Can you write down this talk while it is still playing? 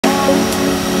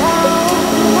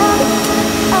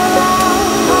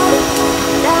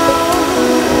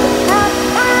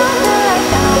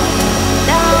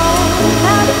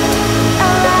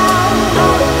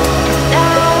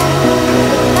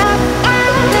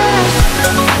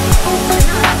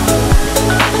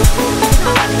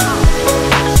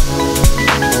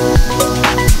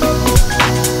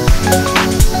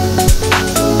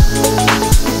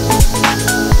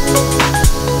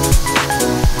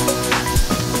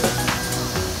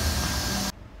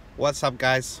What's up,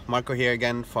 guys? Marco here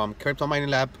again from Crypto Mining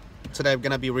Lab. Today I'm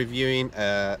gonna be reviewing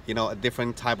a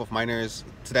different type of miners.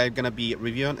 Today I'm gonna be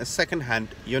reviewing a second-hand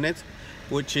unit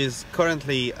which is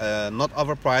currently not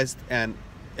overpriced, and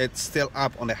it's still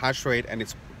up on the hash rate and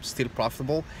it's still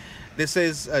profitable. This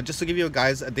is just to give you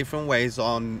guys different ways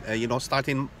on start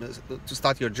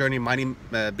your journey mining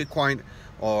Bitcoin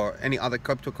or any other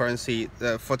cryptocurrency.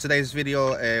 For today's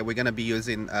video, we're gonna be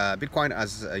using Bitcoin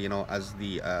as as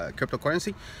the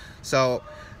cryptocurrency. So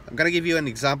I'm gonna give you an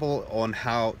example on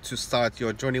how to start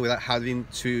your journey without having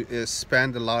to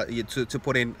spend a lot, to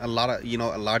put in a lot of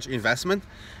a large investment,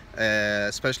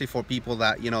 especially for people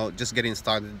that just getting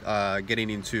started, getting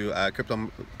into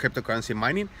cryptocurrency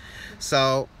mining.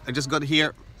 So I just got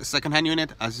here a second-hand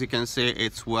unit. As you can see,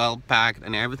 it's well packed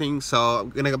and everything.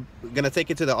 So I'm gonna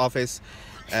take it to the office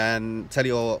and tell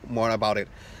you more about it.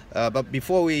 But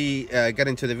before we get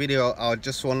into the video, I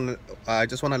just want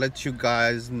to let you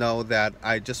guys know that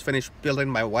I just finished building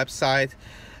my website.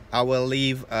 I will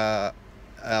leave a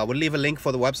link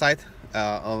for the website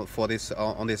for this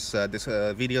on this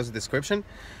video's description.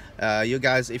 You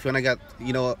guys, if you want to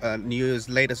get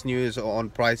latest news on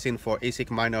pricing for Asic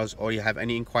miners, or you have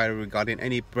any inquiry regarding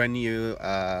any brand new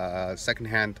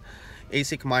second-hand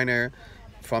Asic miner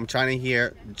from China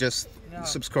here, just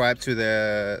subscribe to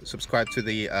the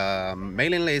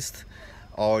mailing list,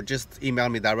 or just email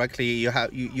me directly.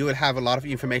 You will have a lot of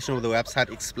information on the website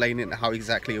explaining how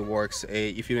exactly it works.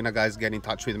 If you guys get in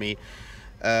touch with me,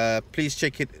 please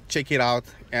check it out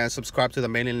and subscribe to the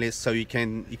mailing list so you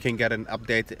can get an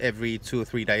update every 2 or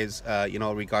 3 days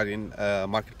regarding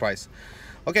market price.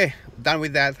 Okay, done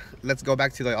with that. Let's go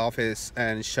back to the office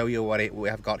and show you what we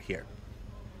have got here.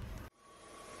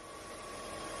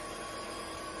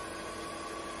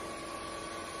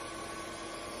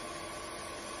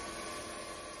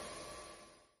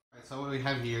 So what we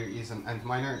have here is an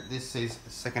Antminer. This is a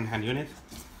second-hand unit.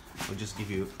 I'll just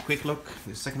give you a quick look.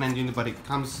 The second-hand unit, but it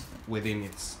comes within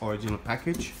its original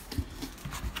package.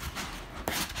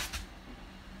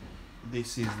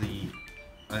 This is the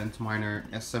Antminer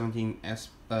S17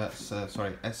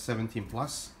 S17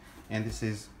 Plus, and this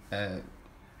is a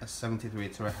 73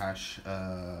 terahash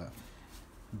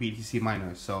BTC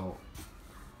miner. So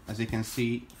as you can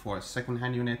see, for a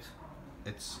second-hand unit,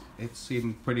 it's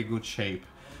in pretty good shape.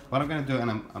 What I'm gonna do, and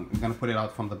I'm gonna put it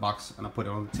out from the box, and I'll put it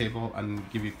on the table and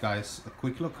give you guys a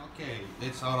quick look. Okay,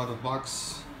 it's out of the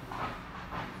box,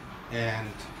 and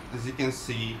as you can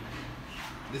see,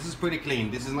 this is pretty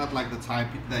clean. This is not like the type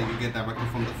that you get directly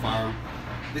from the farm.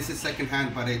 This is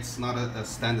second-hand, but it's not a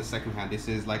standard second-hand. This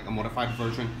is like a modified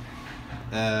version.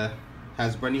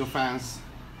 Has brand new fans.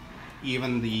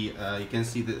 Even the you can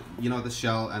see the the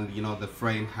shell and the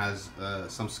frame has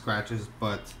some scratches,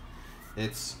 but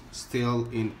it's still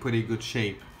in pretty good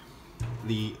shape.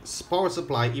 The power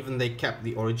supply, even they kept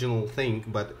the original thing,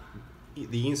 but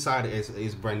the inside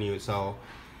is brand new. So,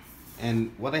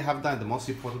 and what they have done, the most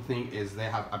important thing is they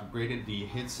have upgraded the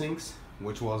heatsinks,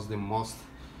 which was the most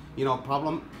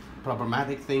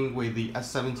problematic thing with the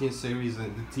S17 series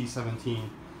and the T17.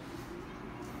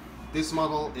 This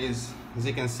model is, as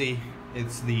you can see,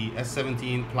 it's the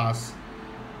S17 plus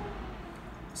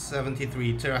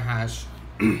 73 terahash.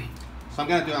 So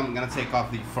I'm gonna take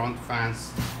off the front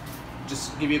fans,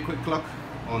 just give you a quick look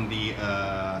on the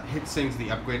heatsinks,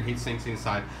 the upgrade heatsinks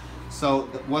inside. So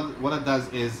what it does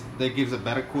is it gives a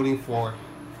better cooling for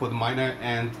the miner,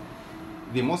 and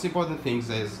the most important things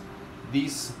is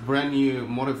these brand new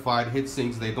modified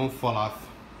heatsinks, they don't fall off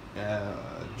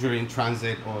during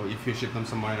transit, or if you ship them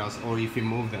somewhere else, or if you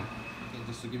move them. Okay,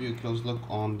 just to give you a close look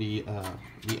on the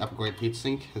upgrade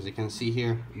heatsink, as you can see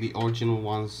here, the original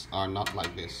ones are not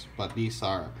like this, but these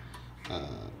are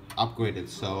upgraded,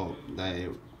 so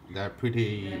they're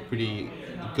pretty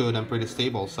good and pretty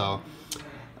stable. So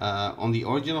on the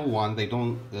original one, they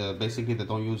don't basically they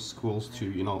don't use screws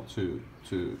to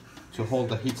hold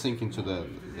the heatsink into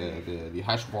the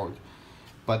hash board,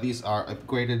 but these are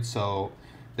upgraded, so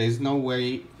there's no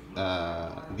way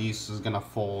these is gonna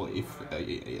fall if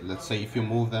let's say if you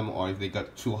move them, or if they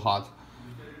got too hot.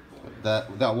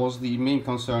 That was the main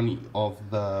concern of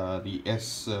the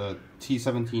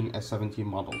T17 S17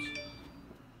 models.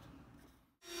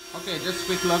 Okay, just a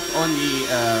quick look on the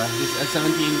this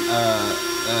S17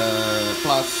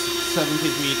 plus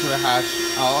 73 terahash.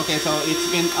 Okay, so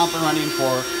it's been up and running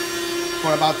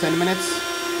for about 10 minutes,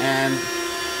 and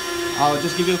I'll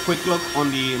just give you a quick look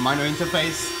on the miner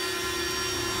interface.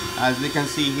 As you can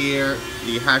see here,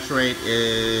 the hash rate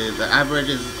is, the average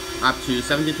is up to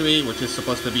 73, which is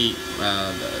supposed to be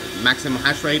the maximum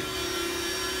hash rate.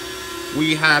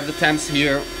 We have the temps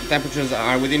here, temperatures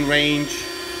are within range.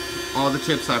 all the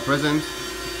chips are present,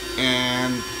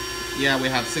 and yeah, we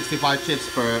have 65 chips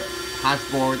per hash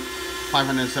board,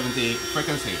 570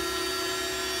 frequency.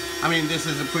 I mean, this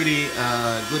is a pretty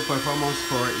good performance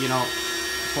for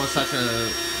for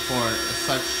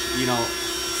such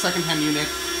second-hand unit.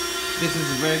 This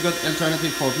is a very good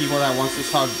alternative for people that wants to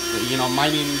start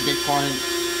mining Bitcoin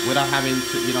without having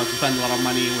to to spend a lot of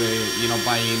money with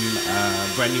buying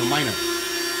a brand new miner.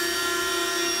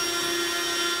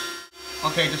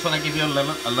 Okay, just want to give you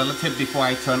a little tip before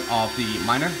I turn off the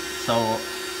miner. So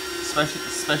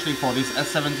especially for this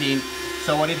S17,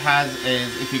 so what it has is,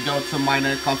 if you go to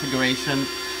miner configuration,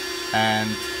 and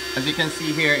as you can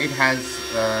see here, it has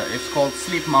it's called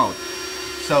sleep mode.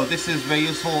 So this is very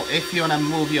useful if you want to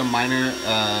move your miner,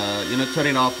 turn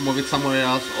it off, move it somewhere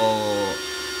else, or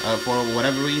for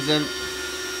whatever reason.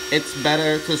 It's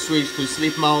better to switch to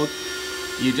sleep mode.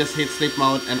 You just hit sleep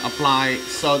mode and apply,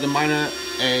 so the miner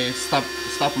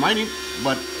stop mining,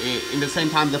 but in the same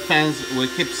time the fans will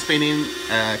keep spinning,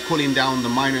 cooling down the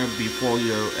miner before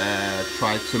you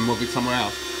try to move it somewhere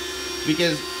else.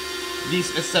 Because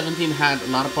this S17 had a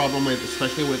lot of problem with,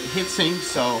 especially with heatsinks,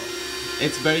 so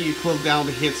it's better you cool down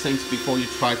the heatsinks before you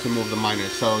try to move the miner.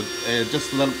 So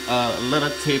just a little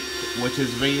tip which is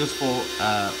very useful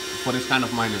for this kind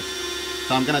of miners.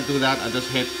 So I'm gonna do that. I just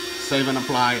hit save and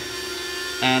apply,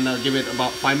 and I'll give it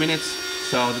about 5 minutes,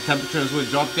 so the temperatures will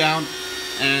drop down,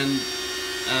 and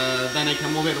then I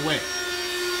can move it away.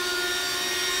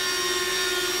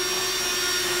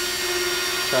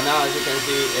 So now, as you can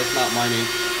see, it's not mining.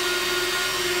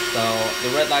 So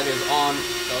the red light is on,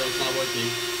 so it's not working.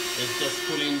 It's just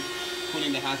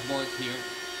cooling the hash boards here.